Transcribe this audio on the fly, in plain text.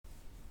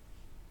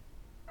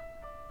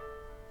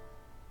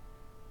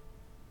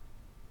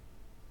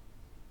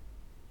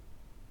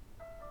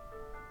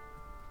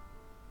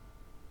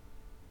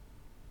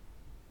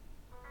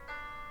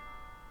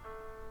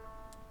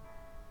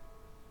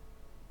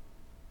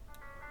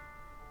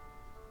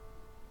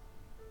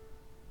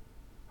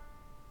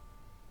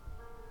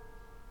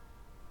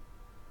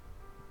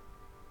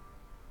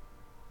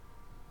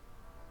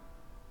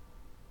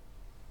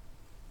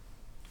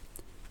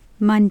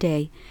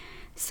Monday,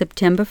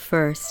 September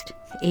 1st,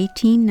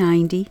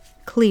 1890,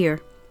 clear.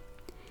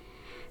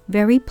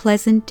 Very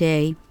pleasant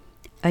day.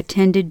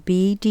 Attended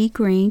B.D.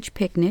 Grange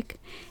picnic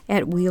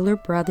at Wheeler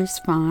Brothers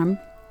Farm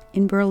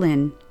in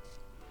Berlin.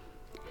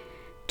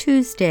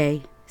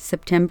 Tuesday,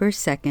 September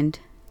 2nd,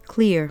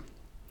 clear.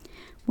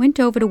 Went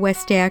over to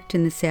West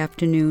Acton this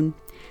afternoon.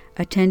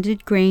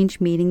 Attended Grange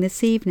meeting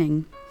this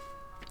evening.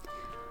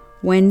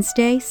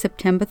 Wednesday,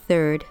 September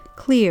 3rd,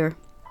 clear.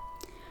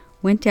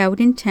 Went out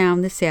in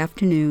town this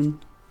afternoon.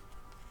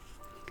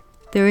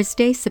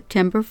 Thursday,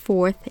 September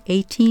 4th,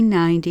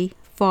 1890,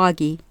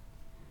 foggy.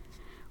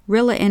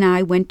 Rilla and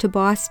I went to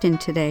Boston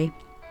today.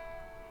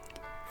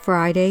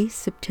 Friday,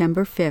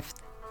 September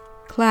 5th,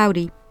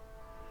 cloudy.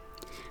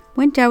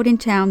 Went out in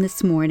town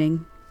this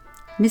morning.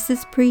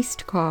 Mrs.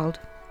 Priest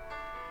called.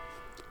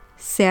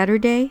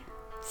 Saturday,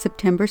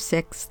 September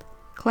 6th,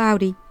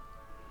 cloudy.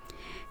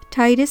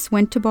 Titus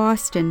went to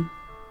Boston.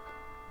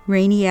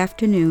 Rainy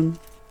afternoon.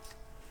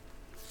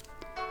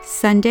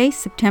 Sunday,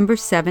 September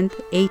 7th,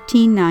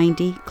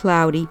 1890,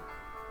 cloudy.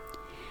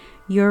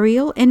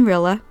 Uriel and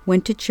Rilla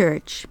went to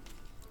church.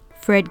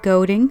 Fred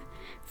Goding,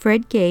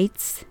 Fred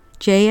Gates,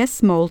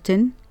 J.S.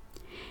 Moulton,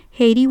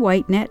 Haiti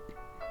Whitenet,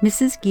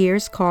 Mrs.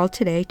 Gears called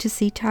today to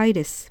see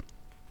Titus.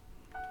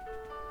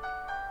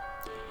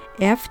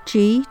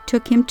 F.G.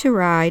 took him to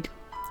ride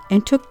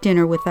and took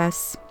dinner with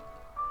us.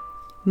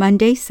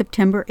 Monday,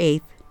 September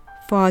 8th,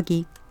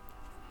 foggy.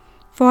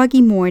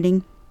 Foggy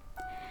morning.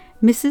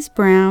 Mrs.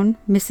 Brown,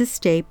 Mrs.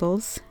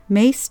 Staples,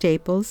 May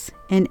Staples,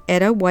 and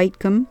Etta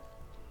Whitcomb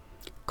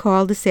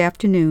called this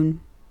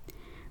afternoon.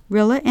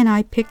 Rilla and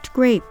I picked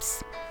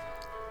grapes.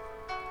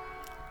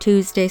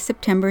 Tuesday,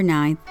 September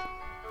 9th,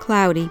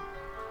 cloudy.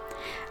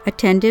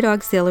 Attended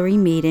auxiliary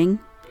meeting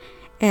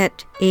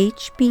at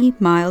H.B.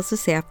 Miles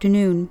this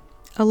afternoon.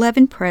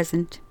 11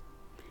 present.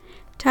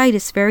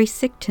 Titus very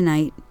sick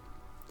tonight.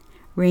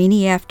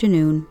 Rainy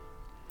afternoon.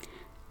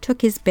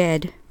 Took his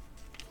bed.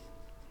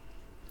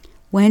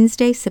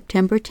 Wednesday,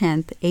 September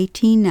 10th,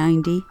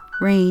 1890,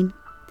 rain.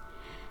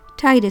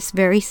 Titus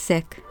very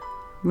sick.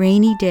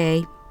 Rainy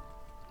day.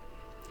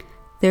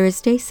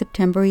 Thursday,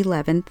 September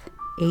 11th,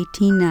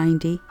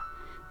 1890,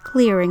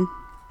 clearing.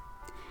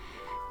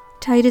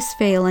 Titus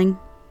failing.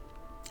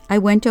 I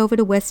went over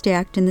to West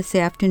Acton this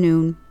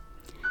afternoon.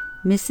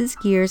 Mrs.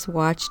 Gears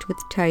watched with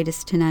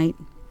Titus tonight.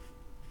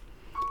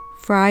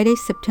 Friday,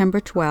 September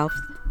 12th,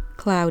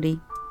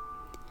 cloudy.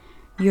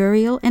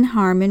 Uriel and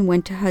Harmon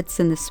went to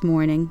Hudson this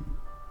morning.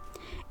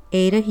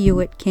 Ada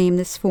Hewitt came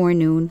this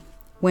forenoon,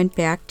 went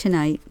back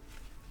tonight.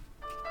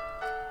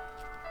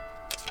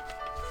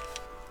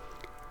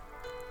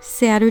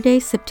 Saturday,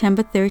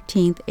 September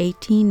 13th,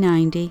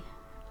 1890,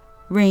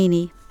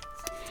 rainy.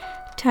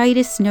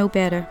 Titus no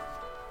better.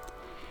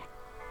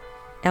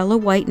 Ella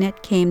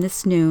Whitenet came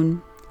this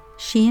noon.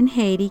 She and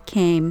Haiti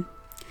came.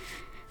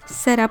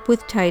 Set up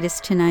with Titus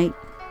tonight.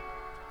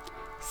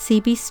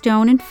 C.B.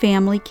 Stone and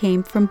family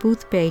came from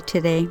Boothbay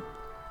today.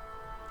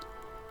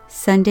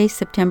 Sunday,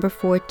 September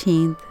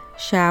 14th,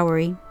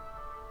 showery.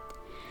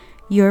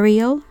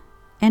 Uriel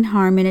and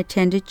Harmon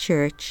attended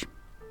church.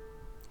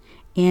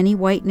 Annie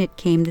Whitenet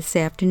came this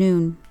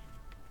afternoon.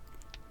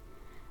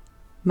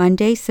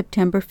 Monday,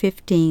 September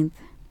 15th,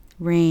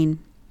 rain.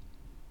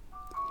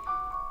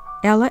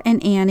 Ella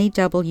and Annie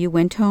W.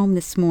 went home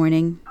this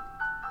morning.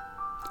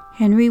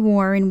 Henry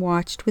Warren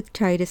watched with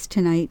Titus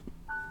tonight.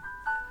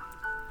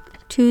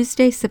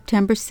 Tuesday,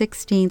 September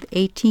 16th,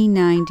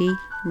 1890,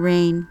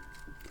 rain.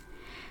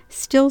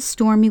 Still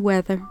stormy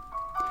weather.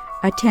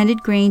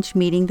 Attended Grange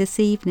meeting this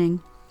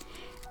evening.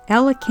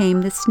 Ella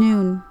came this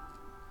noon.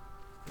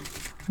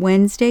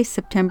 Wednesday,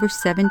 September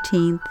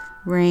 17th,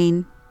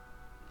 rain.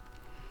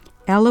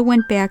 Ella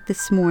went back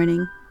this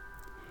morning.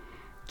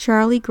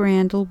 Charlie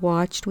Grandel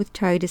watched with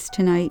Titus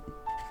tonight.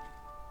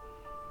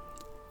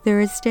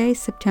 Thursday,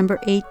 September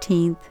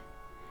 18th,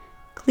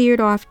 cleared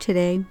off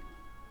today.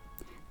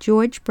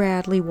 George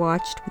Bradley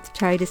watched with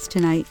Titus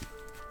tonight.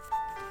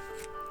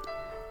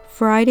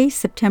 Friday,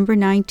 September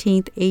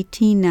 19th,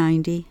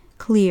 1890,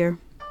 clear.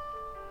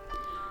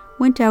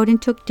 Went out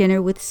and took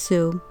dinner with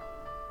Sue.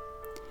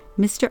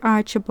 Mr.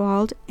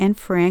 Archibald and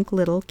Frank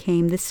Little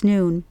came this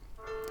noon.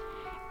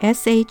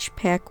 S.H.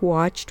 Peck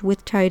watched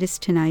with Titus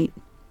tonight.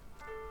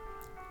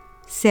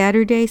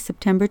 Saturday,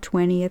 September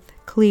 20th,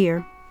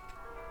 clear.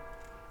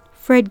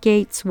 Fred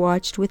Gates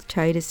watched with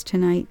Titus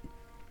tonight.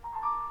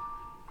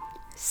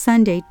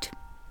 Sunday,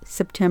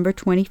 September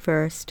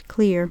 21st,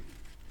 clear.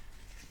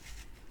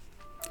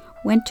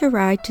 Went to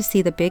ride to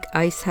see the big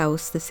ice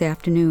house this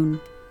afternoon.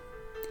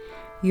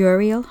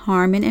 Uriel,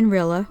 Harmon, and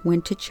Rilla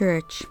went to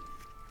church.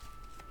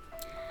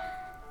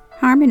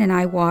 Harmon and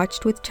I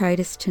watched with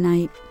Titus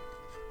tonight.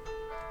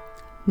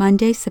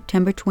 Monday,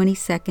 September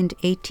 22nd,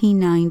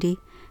 1890,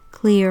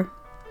 clear.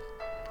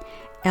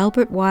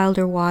 Albert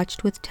Wilder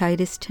watched with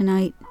Titus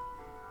tonight.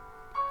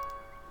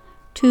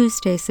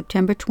 Tuesday,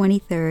 September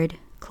 23rd,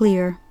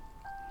 clear.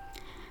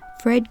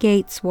 Fred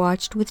Gates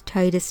watched with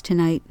Titus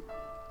tonight.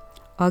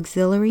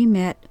 Auxiliary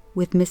met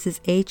with Mrs.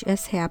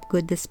 H.S.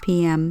 Hapgood this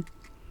p.m.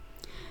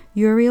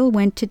 Uriel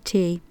went to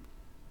tea.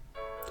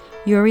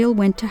 Uriel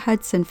went to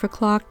Hudson for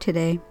clock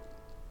today.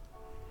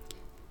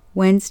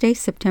 Wednesday,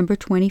 September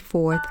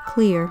 24th,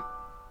 clear.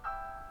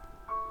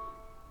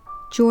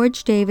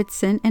 George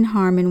Davidson and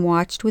Harmon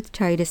watched with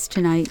Titus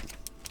tonight.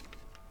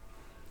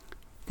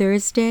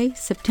 Thursday,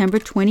 September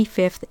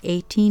 25th,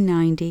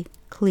 1890,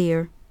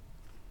 clear.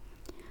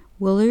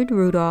 Willard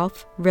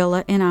Rudolph,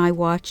 Rilla, and I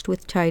watched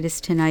with Titus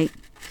tonight.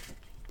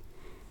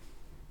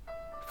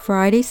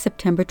 Friday,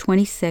 September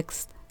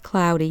 26th,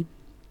 cloudy.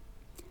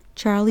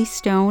 Charlie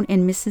Stone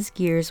and Mrs.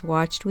 Gears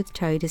watched with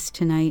Titus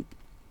tonight.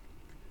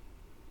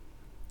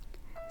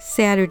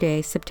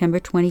 Saturday, September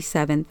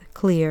 27th,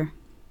 clear.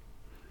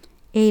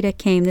 Ada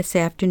came this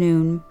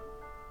afternoon.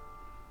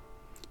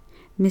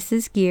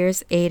 Mrs.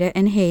 Gears, Ada,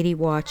 and Haiti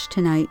watched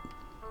tonight.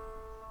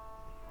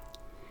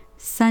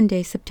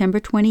 Sunday, September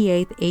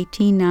 28th,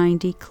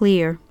 1890,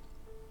 clear.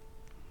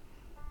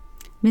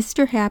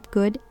 Mr.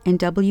 Hapgood and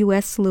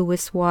W.S.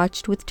 Lewis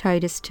watched with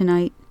Titus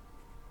tonight.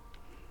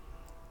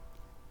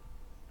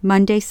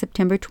 Monday,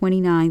 September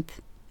 29th,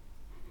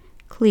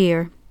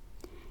 clear.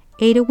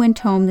 Ada went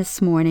home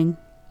this morning.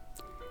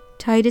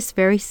 Titus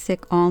very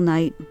sick all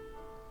night.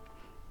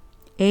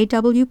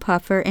 A.W.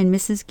 Puffer and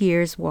Mrs.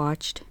 Gears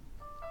watched.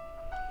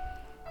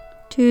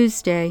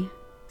 Tuesday,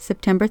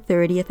 September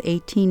 30th,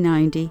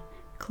 1890,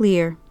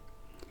 clear.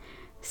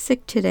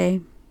 Sick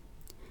today.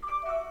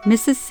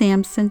 Mrs.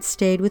 Sampson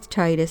stayed with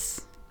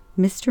Titus.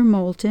 Mr.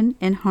 Moulton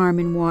and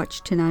Harmon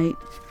watched tonight.